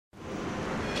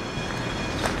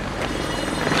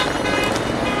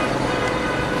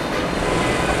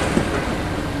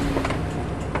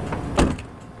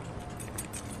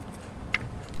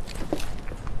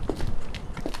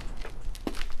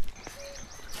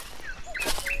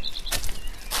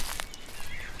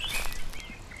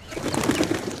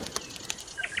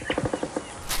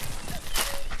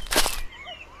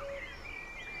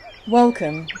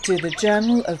Welcome to the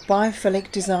Journal of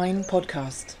Biophilic Design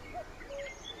podcast.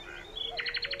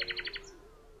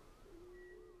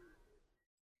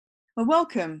 Well,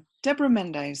 welcome, Deborah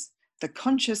Mendes, the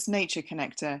Conscious Nature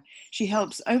Connector. She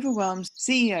helps overwhelmed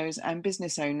CEOs and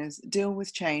business owners deal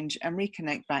with change and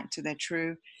reconnect back to their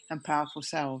true and powerful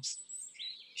selves.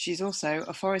 She's also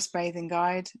a forest bathing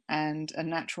guide and a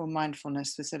natural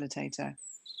mindfulness facilitator.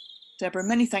 Deborah,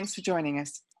 many thanks for joining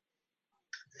us.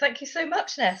 Thank you so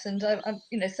much, Ness, and I'm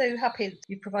so happy that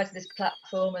you've provided this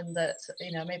platform and that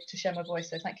I'm able to share my voice.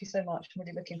 So thank you so much. I'm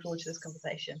really looking forward to this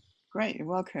conversation. Great, you're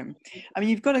welcome. I mean,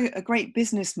 you've got a great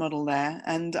business model there,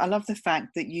 and I love the fact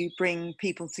that you bring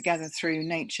people together through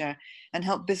nature and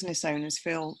help business owners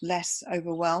feel less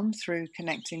overwhelmed through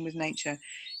connecting with nature.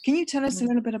 Can you tell us a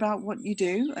little bit about what you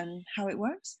do and how it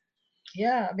works?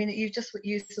 Yeah, I mean, you've just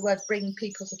used the word bring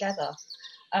people together.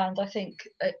 And I think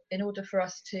in order for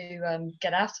us to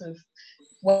get out of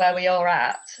where we are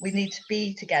at, we need to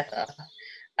be together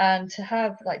and to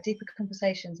have like deeper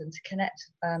conversations and to connect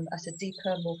at a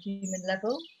deeper, more human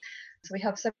level. So we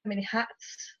have so many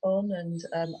hats on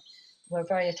and we're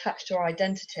very attached to our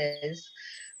identities.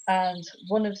 And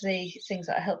one of the things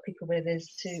that I help people with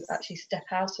is to actually step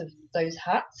out of those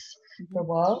hats for a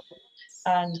while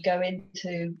and go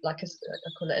into I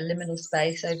call it a liminal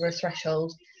space over a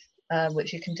threshold,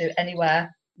 which you can do anywhere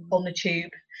on the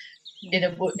tube, in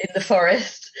the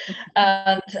forest,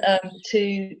 and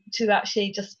to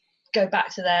actually just go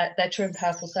back to their true and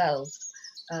powerful selves.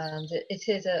 And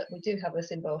we do have a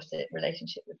symbiotic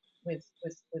relationship with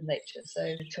nature.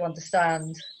 So to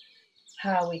understand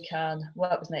how we can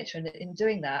work with nature, and in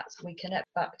doing that, we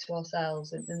connect back to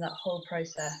ourselves in that whole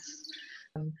process.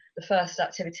 The first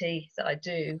activity that I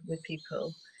do with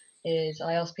people is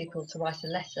I ask people to write a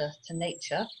letter to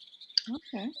nature.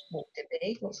 Okay. What would it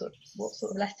be? What sort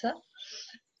of letter?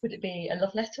 Would it be a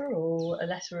love letter or a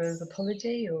letter of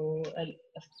apology or a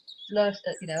flirt,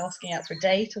 asking out for a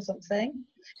date or something?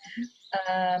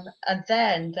 And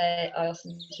then I ask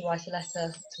them to write a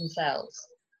letter to themselves.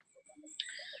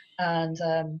 And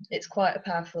it's quite a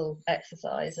powerful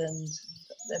exercise, and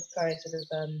they're very sort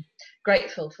of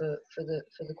grateful for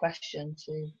the question,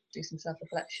 to do some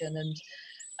self-reflection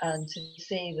and to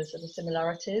see the sort of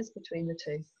similarities between the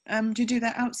two. Do you do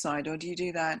that outside or do you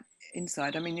do that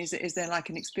inside? I mean, is there like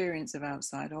an experience of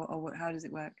outside, or how does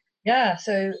it work? Yeah,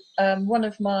 so one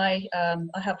of my,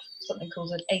 I have something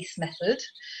called an ACE method,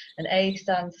 and A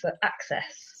stands for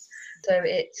access. So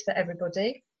it's for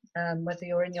everybody, whether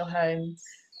you're in your home,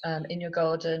 in your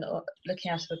garden, or looking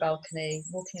out of a balcony,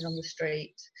 walking along the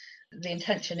street. The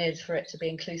intention is for it to be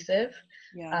inclusive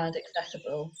and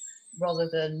accessible, rather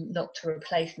than not to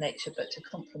replace nature but to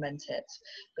complement it.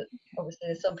 But obviously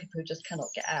there's some people who just cannot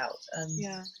get out,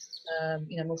 and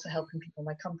I'm also helping people in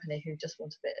my company who just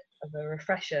want a bit of a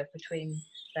refresher between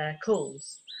their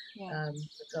calls, for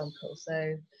example.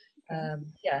 So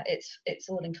it's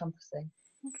all encompassing.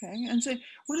 Okay, and so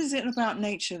what is it about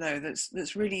nature though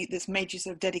that's made you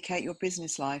sort of dedicate your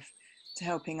business life to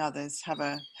helping others have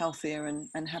a healthier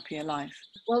and happier life?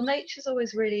 Well, nature's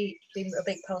always really been a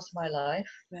big part of my life.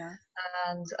 Yeah.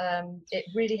 And it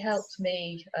really helped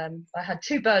me. I had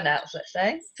two burnouts, let's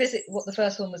say. What the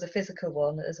first one was a physical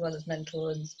one, as well as mental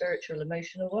and spiritual,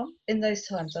 emotional one. In those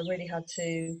times, I really had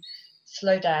to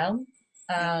slow down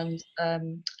and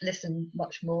listen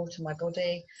much more to my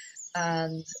body.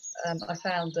 And I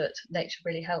found that nature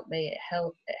really helped me.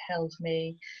 It held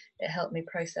me. It helped me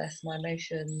process my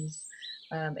emotions.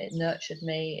 It nurtured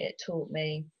me. It taught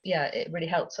me. Yeah, it really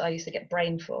helped. I used to get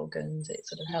brain fog, and it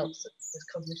sort of helps with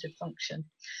cognitive function.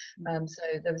 So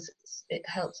it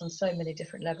helps on so many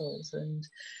different levels. And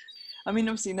I mean,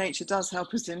 obviously, nature does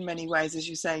help us in many ways. As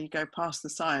you say, you go past the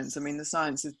science. I mean, the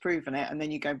science has proven it, and then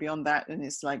you go beyond that, and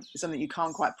it's like something you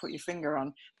can't quite put your finger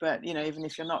on. But, even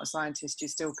if you're not a scientist, you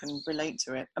still can relate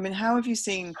to it. I mean, how have you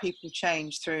seen people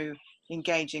change through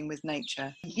engaging with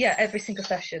nature? Yeah, every single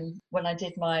session. When I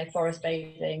did my forest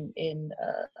bathing in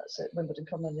Wimbledon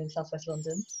Common in southwest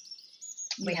London,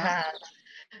 we had.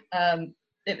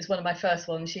 It was one of my first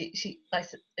ones. I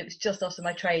said it was just after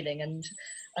my training, and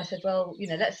I said, well,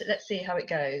 let's see how it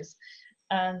goes.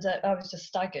 And I was just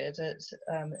staggered at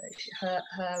her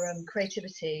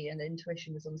creativity and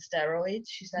intuition was on steroids,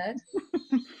 she said.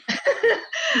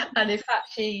 And in fact,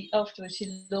 afterwards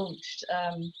she launched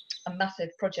a massive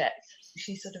project.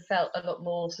 She sort of felt a lot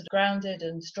more sort of grounded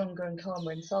and stronger and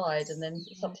calmer inside, and then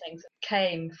something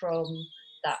came from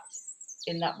that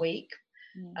in that week.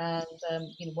 And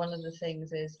one of the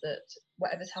things is that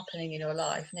whatever's happening in your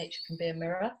life, nature can be a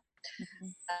mirror.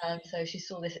 And so she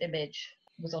saw this image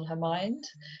was on her mind,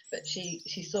 but she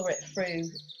saw it through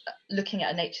looking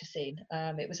at a nature scene.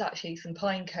 It was actually some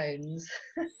pine cones.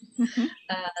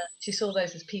 She saw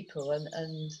those as people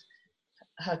and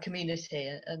her community,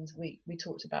 and we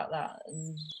talked about that.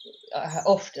 And I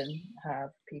often have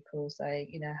people say,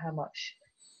 you know, how much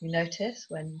you notice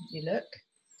when you look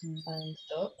and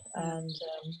stop, and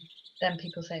then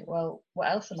people think, well, what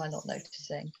else am I not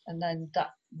noticing? And then that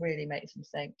really makes them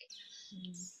think.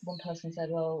 One person said,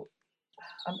 well,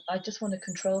 I just want to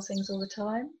control things all the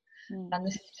time. And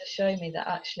this is just showing me that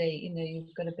actually, you know,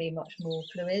 you've got to be much more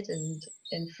fluid and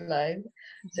in flow.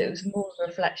 So it was more of a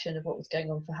reflection of what was going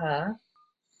on for her.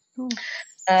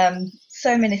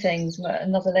 So many things.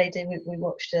 Another lady, we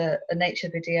watched a nature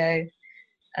video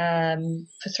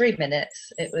for 3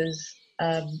 minutes. It was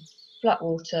flat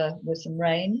water with some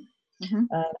rain,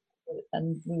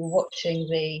 and we were watching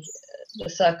the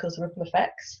circles ripple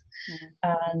effects.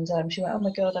 And she went, oh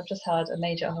my god, I've just had a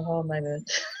major aha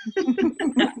moment.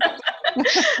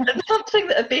 And something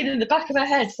that had been in the back of her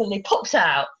head suddenly popped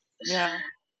out. Yeah.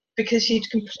 Because she'd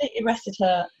completely rested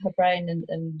her brain,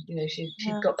 and you know,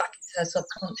 she'd got back into her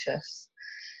subconscious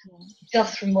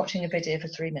just from watching a video for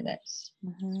 3 minutes.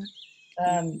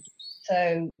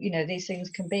 So, you know, these things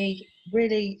can be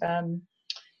really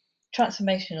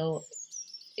transformational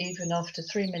even after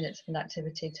 3 minutes of an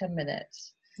activity, 10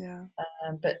 minutes.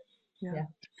 But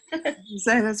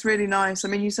So that's really nice. I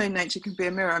mean, you say nature can be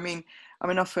a mirror. I mean,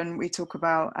 often we talk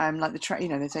about like you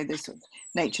know, they say this sort of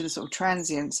nature, the sort of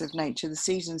transience of nature. The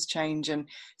seasons change, and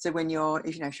so when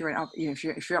if you're up, you know,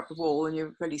 if you're up the wall and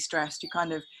you're really stressed, you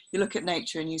look at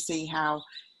nature and you see how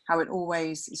it's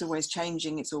always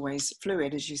changing, it's always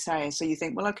fluid, as you say. So you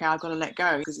think, well, okay, I've got to let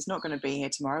go because it's not going to be here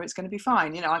tomorrow, it's going to be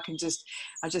fine, you know, I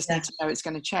just need to know it's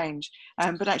going to change.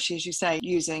 But actually, as you say,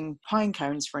 using pine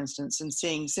cones, for instance, and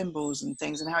seeing symbols and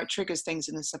things and how it triggers things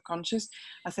in the subconscious,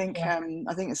 I think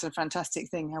it's a fantastic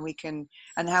thing how we can,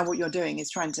 and how what you're doing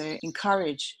is trying to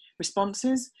encourage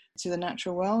responses to the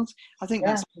natural world. I think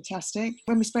that's fantastic.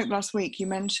 When we spoke last week, you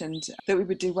mentioned that we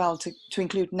would do well to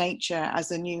include nature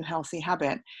as a new healthy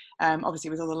habit. Obviously,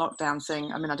 with all the lockdown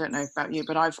thing, I mean, I don't know about you,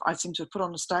 but I seem to have put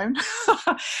on a stone.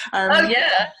 Oh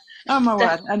yeah. Oh my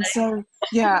word. And so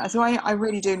I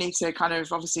really do need to kind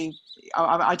of, obviously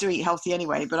I do eat healthy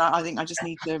anyway, but I think I just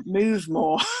need to move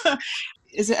more.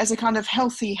 As a kind of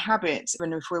healthy habit,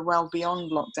 and if we're well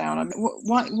beyond lockdown, I mean,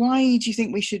 why do you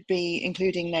think we should be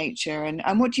including nature, and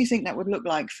what do you think that would look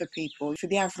like for people, for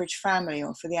the average family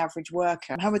or for the average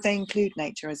worker? How would they include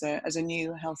nature as a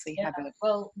new healthy habit?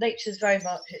 Well, nature's very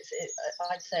much,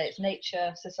 I'd say it's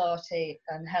nature, society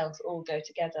and health all go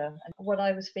together. And what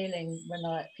I was feeling when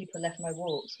people left my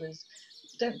walks was,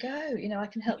 don't go, you know, I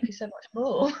can help you so much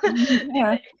more.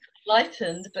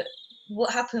 Lightened, but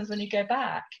what happens when you go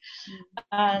back?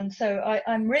 And so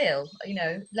I'm real, you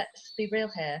know, let's be real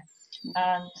here.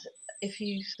 And if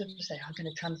you sort of say, I'm going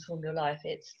to transform your life,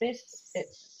 it's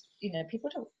you know, people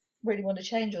don't really want to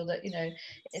change, or that, you know,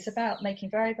 it's about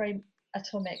making very, very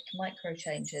atomic micro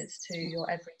changes to your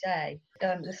everyday.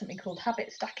 There's something called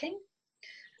habit stacking.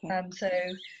 So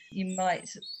you might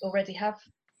already have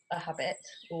a habit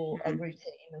or a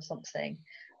routine or something,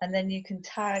 and then you can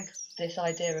tag this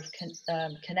idea of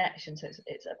connection, so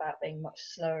it's about being much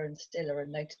slower and stiller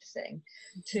and noticing,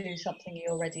 to something you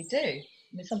already do.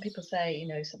 I mean, some people say, you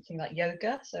know, something like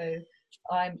yoga. So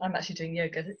I'm actually doing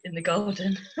yoga in the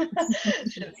garden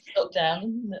since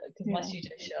lockdown, because my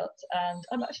studio shut, and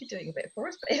I'm actually doing a bit of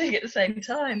forest bathing at the same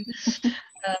time,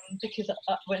 because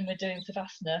when we're doing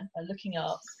savasana, looking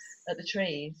up at the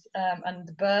trees, and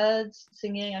the birds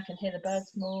singing, I can hear the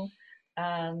birds more,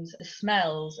 and the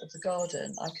smells of the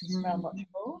garden I can smell much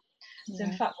more. So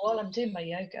in fact, while I'm doing my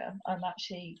yoga, I'm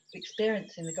actually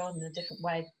experiencing the garden in a different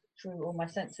way through all my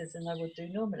senses than I would do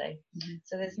normally.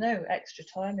 So there's no extra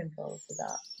time involved with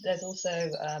that. There's also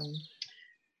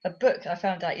a book I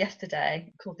found out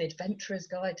yesterday called The Adventurer's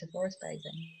Guide to Forest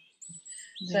Bathing.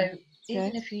 So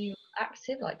even if you're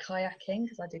active, like kayaking,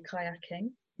 because I do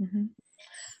kayaking,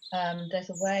 there's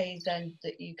a way then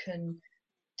that you can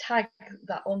tag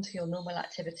that onto your normal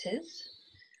activities.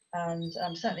 And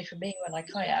certainly for me, when I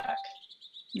kayak,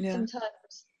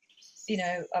 sometimes, you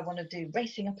know, I want to do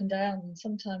racing up and down, and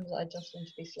sometimes I just want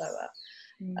to be slower.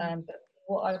 But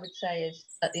what I would say is,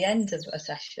 at the end of a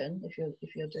session, if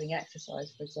you're doing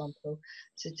exercise, for example,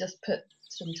 to just put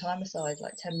some time aside,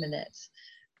 like 10 minutes,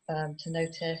 to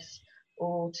notice,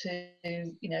 or to,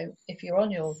 you know, if you're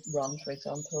on your run, for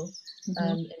example,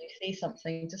 and you see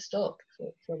something, to stop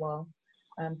for a while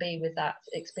and be with that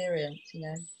experience, you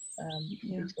know, a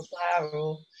beautiful flower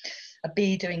or a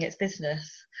bee doing its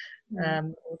business.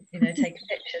 or, take a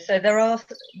picture. So there are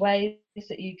ways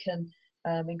that you can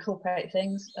incorporate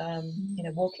things.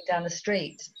 Walking down the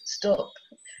street, stop.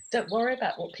 Don't worry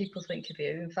about what people think of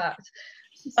you. In fact,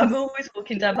 I'm always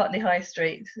walking down Putney High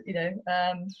Street,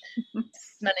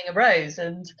 smelling a rose.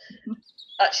 And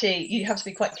actually, you have to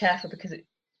be quite careful because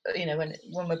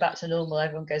when we're back to normal,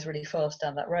 everyone goes really fast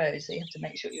down that road, so you have to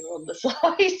make sure you're on the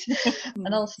side.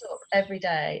 And I'll stop every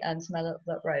day and smell up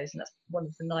that rose, and that's one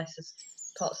of the nicest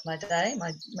parts of my day,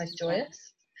 my most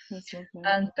joyous.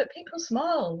 But people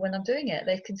smile when I'm doing it.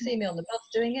 They can see me on the bus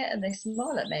doing it, and they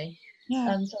smile at me.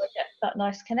 And so I get that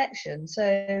nice connection.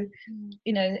 So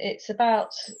it's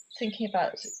about thinking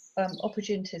about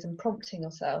opportunities and prompting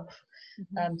yourself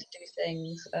to do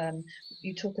things.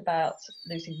 You talk about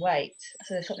losing weight,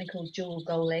 so there's something called dual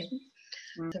goaling.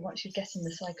 So once you get in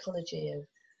the psychology of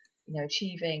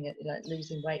achieving, like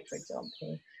losing weight, for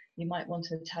example, you might want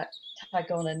to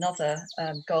tag on another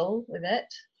goal with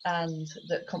it, and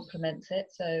that complements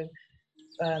it. So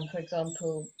for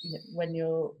example, when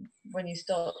you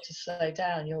start to slow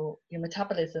down, your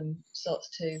metabolism starts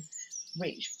to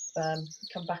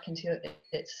come back into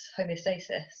its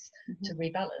homeostasis to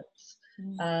rebalance.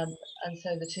 And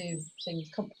so the two things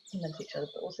complement each other,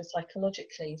 but also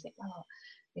psychologically you think,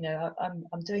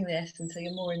 I'm doing this, and so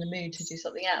you're more in the mood to do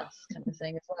something else, kind of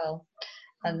thing as well.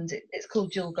 And it's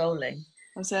called dual goaling.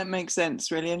 And so it makes sense,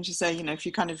 really. And you say, if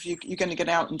you're going to get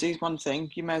out and do one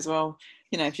thing, you may as well,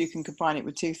 if you can combine it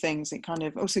with two things, it kind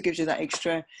of also gives you that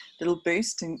extra little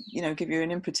boost and, give you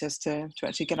an impetus to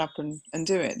actually get up and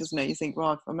do it, doesn't it? You think,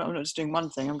 well, I'm not just doing one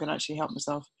thing, I'm going to actually help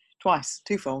myself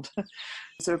twofold.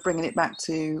 So bringing it back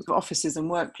to offices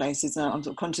and workplaces, I'm sort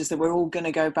of conscious that we're all going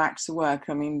to go back to work.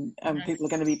 I mean, people are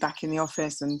going to be back in the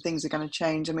office and things are going to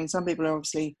change. I mean, some people are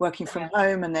obviously working from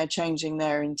home and they're changing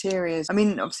their interiors. I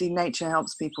mean, obviously nature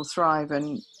helps people thrive,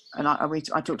 and I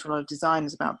talked to a lot of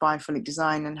designers about biophilic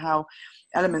design and how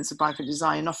elements of biophilic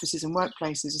design in offices and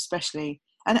workplaces especially,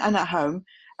 and at home,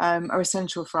 are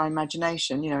essential for our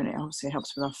imagination, and it obviously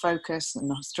helps with our focus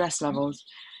and our stress levels.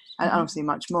 And obviously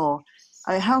much more.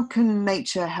 How can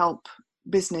nature help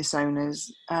business owners?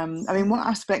 What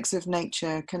aspects of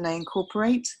nature can they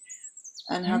incorporate,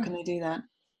 and how can they do that?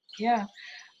 Yeah.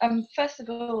 First of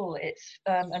all, it's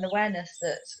an awareness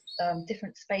that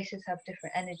different spaces have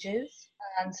different energies.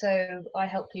 And so I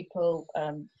help people,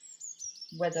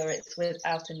 whether it's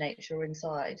out in nature or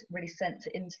inside, really sense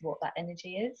into what that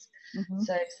energy is.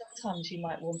 So sometimes you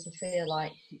might want to feel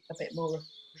like a bit more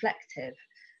reflective,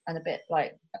 and a bit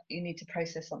like you need to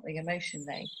process something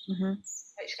emotionally, in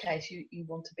which case you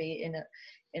want to be in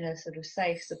a sort of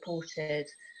safe, supported,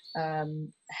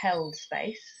 held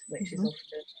space, which is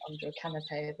often under a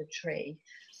canopy of a tree,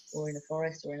 or in a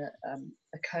forest, or in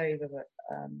a cove of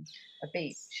a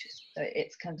beach. So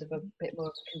it's kind of a bit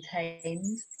more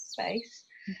contained space.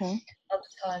 Other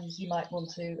times you might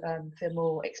want to feel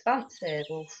more expansive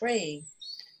or free.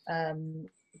 You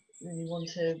want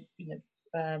to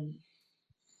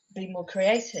be more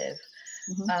creative,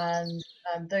 and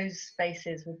those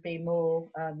spaces would be more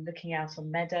looking out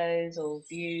on meadows or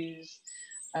views,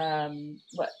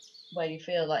 where you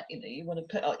feel like you want to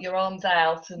put your arms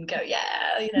out and go,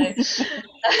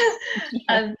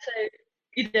 and so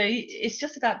it's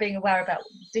just about being aware about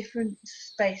different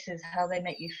spaces, how they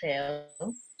make you feel,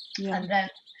 and then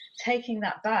taking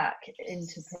that back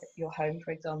into your home,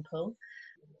 for example.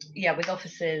 With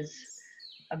offices,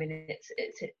 I mean,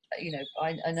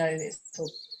 I know it's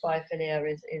all biophilia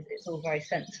is it's all very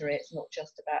sensory. It's not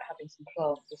just about having some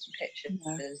plants or some pictures.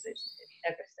 It's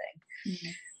everything.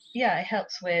 It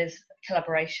helps with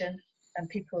collaboration, and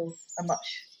people are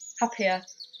much happier.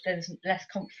 There's less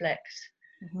conflict.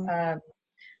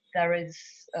 There is,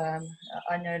 I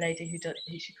know a lady she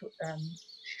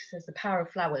says the power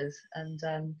of flowers, and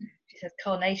she says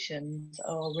carnations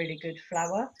are a really good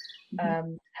flower,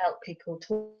 help people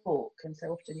talk, and so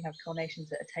often you have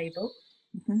carnations at a table,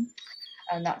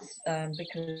 and that's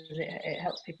because it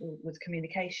helps people with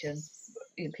communication.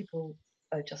 People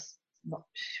are just much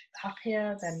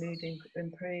happier, their mood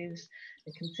improves,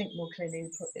 they can think more clearly.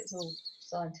 It's all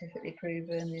scientifically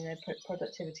proven,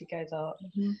 productivity goes up.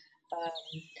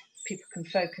 People can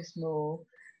focus more.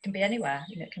 It can be anywhere,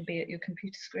 it can be at your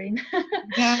computer screen.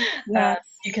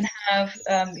 You can have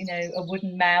a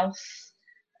wooden mouse,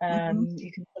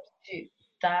 you can substitute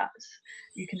that.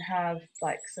 You can have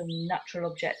like some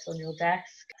natural objects on your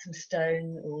desk, some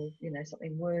stone, or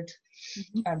something wood. So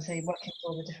you're working with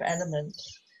all the different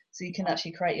elements, so you can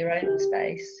actually create your own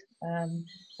space.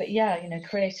 But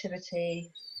creativity,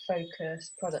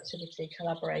 focus, productivity,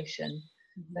 collaboration,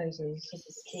 those are sort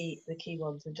of the key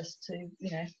ones, and just to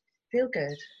feel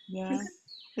good. Yeah,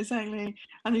 exactly.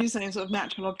 And you're saying sort of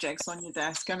natural objects on your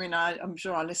desk. I mean, I'm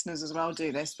sure our listeners as well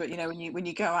do this, but you know, when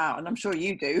you go out, and I'm sure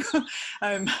you do,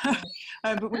 but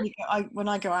when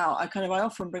I go out, I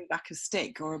often bring back a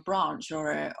stick or a branch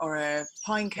or a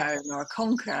pine cone or a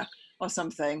conker or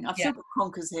something. I've Yeah. still got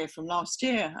conkers here from last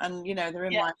year, and you know, they're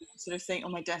in Yeah. my sort of thing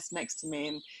on my desk next to me,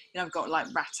 and you know, I've got like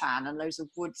rattan and loads of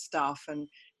wood stuff, and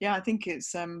yeah, I think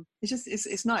it's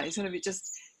nice, and it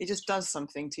just does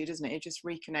something to you, doesn't it? It just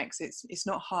reconnects. It's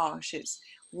not harsh. It's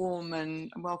warm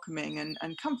and welcoming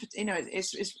and comfort. You know,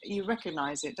 it's you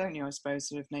recognise it, don't you? I suppose,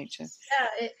 sort of nature. Yeah,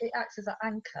 it acts as an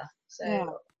anchor. So Yeah.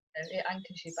 it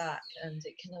anchors you back, and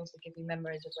it can also give you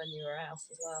memories of when you were out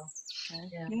as well. Okay.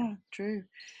 Yeah. Yeah, true.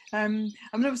 I mean,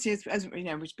 obviously, as you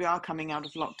know, we are coming out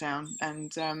of lockdown,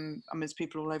 and I mean, there's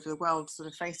people all over the world sort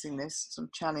of facing this sort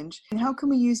of challenge. And how can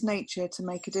we use nature to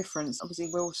make a difference? Obviously,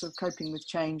 we're all sort of coping with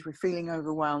change. We're feeling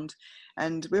overwhelmed,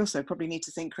 and we also probably need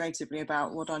to think creatively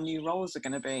about what our new roles are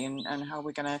going to be, and how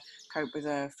we're going to cope with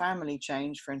a family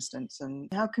change, for instance. And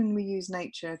how can we use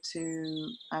nature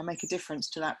to make a difference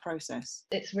to that process?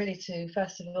 It's really to,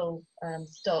 first of all,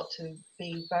 start to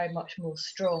be very much more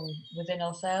strong within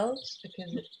ourselves,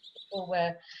 because before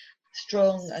we're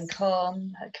strong and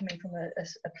calm, coming from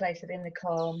a place of inner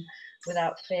calm,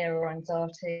 without fear or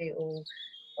anxiety, or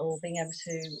being able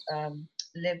to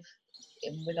live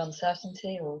with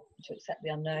uncertainty or to accept the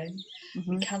unknown,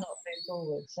 we cannot move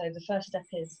forward. So the first step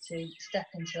is to step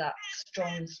into that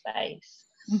strong space,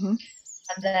 and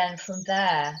then from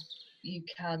there you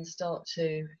can start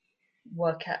to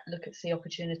look at see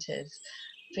opportunities,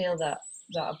 feel that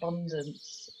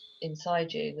abundance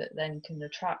inside you that then can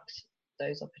attract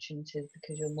those opportunities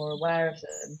because you're more aware of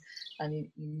them and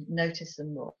you notice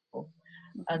them more.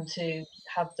 And to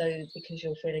have those, because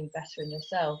you're feeling better in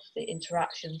yourself, the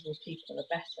interactions with people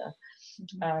are better,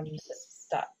 and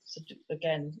that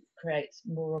again creates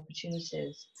more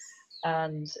opportunities.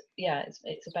 And yeah,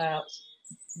 it's about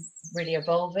really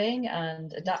evolving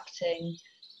and adapting,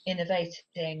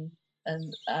 innovating,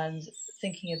 and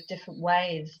thinking of different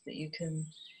ways that you can,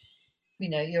 you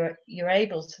know, you're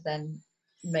able to then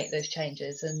make those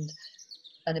changes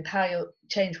and empower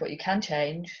change what you can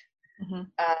change,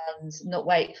 and not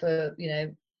wait for, you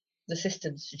know, the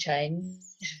systems to change,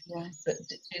 but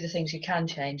do the things you can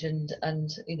change, and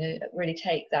you know, really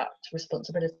take that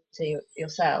responsibility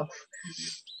yourself.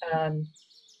 I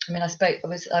mean,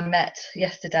 I met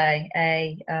yesterday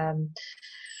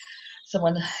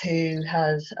someone who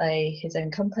has his own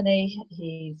company.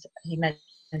 He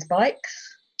mends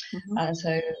bikes, and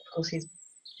so of course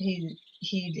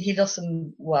he lost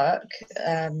some work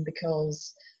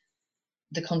because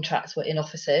the contracts were in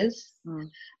offices,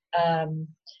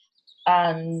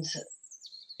 and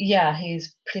yeah,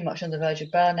 he's pretty much on the verge of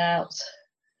burnout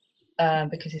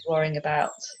because he's worrying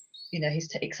about, you know, he's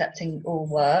accepting all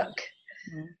work,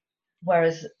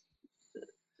 whereas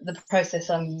the process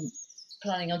I'm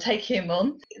planning on taking him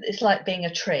on, it's like being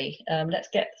a tree. Let's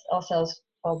get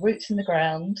our roots in the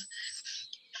ground,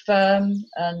 firm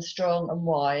and strong and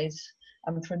wise,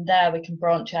 and from there we can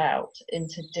branch out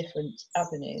into different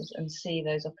avenues and see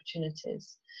those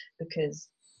opportunities. Because,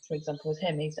 for example, with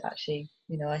him, he's actually,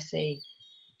 you know, I see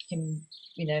him,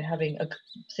 you know,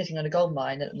 sitting on a gold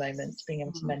mine at the moment, being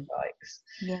able to mend bikes.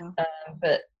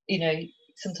 But you know,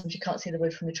 sometimes you can't see the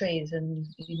wood from the trees, and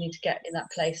you need to get in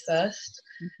that place first,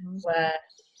 where,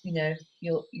 you know,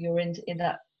 you're in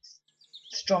that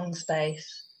strong space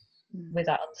with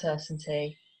that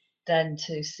uncertainty, then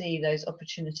to see those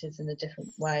opportunities in a different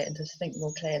way and to think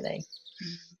more clearly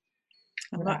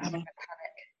without having a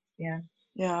panic.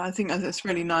 Yeah, I think that's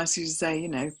really nice to say, you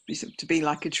know, to be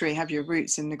like a tree, have your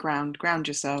roots in the ground, ground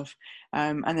yourself,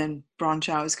 and then branch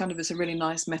out. It's a really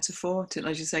nice metaphor to,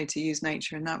 as you say, to use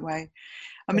nature in that way.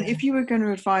 I mean, if you were going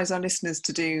to advise our listeners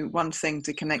to do one thing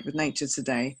to connect with nature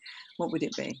today, what would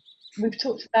it be? We've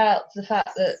talked about the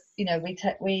fact that, you know,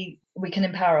 we can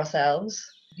empower ourselves,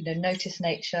 you know, notice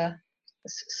nature,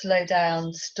 slow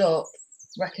down, stop,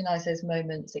 recognize those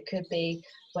moments. It could be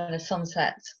when a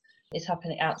sunset is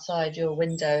happening outside your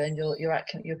window and you're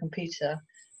at your computer.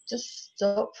 Just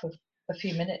stop for a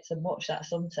few minutes and watch that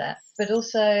sunset. But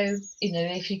also, you know,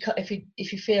 if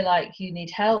you feel like you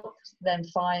need help, then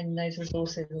find those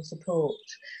resources or support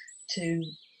to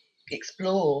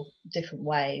explore different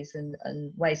ways and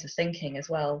ways of thinking as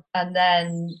well. And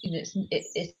then, you know,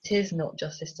 it is not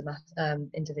just systematic,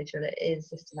 individual, it is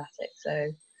systematic.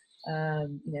 So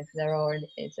you know, if there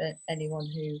is anyone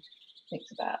who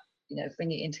thinks about, you know,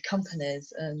 bringing it into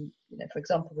companies, and, you know, for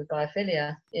example with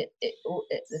biophilia,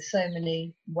 there's so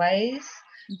many ways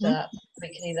that we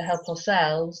can either help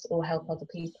ourselves or help other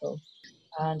people.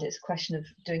 and it's a question of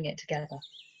doing it together.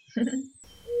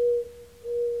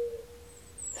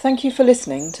 Thank you for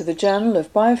listening to the Journal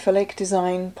of Biophilic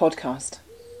Design podcast.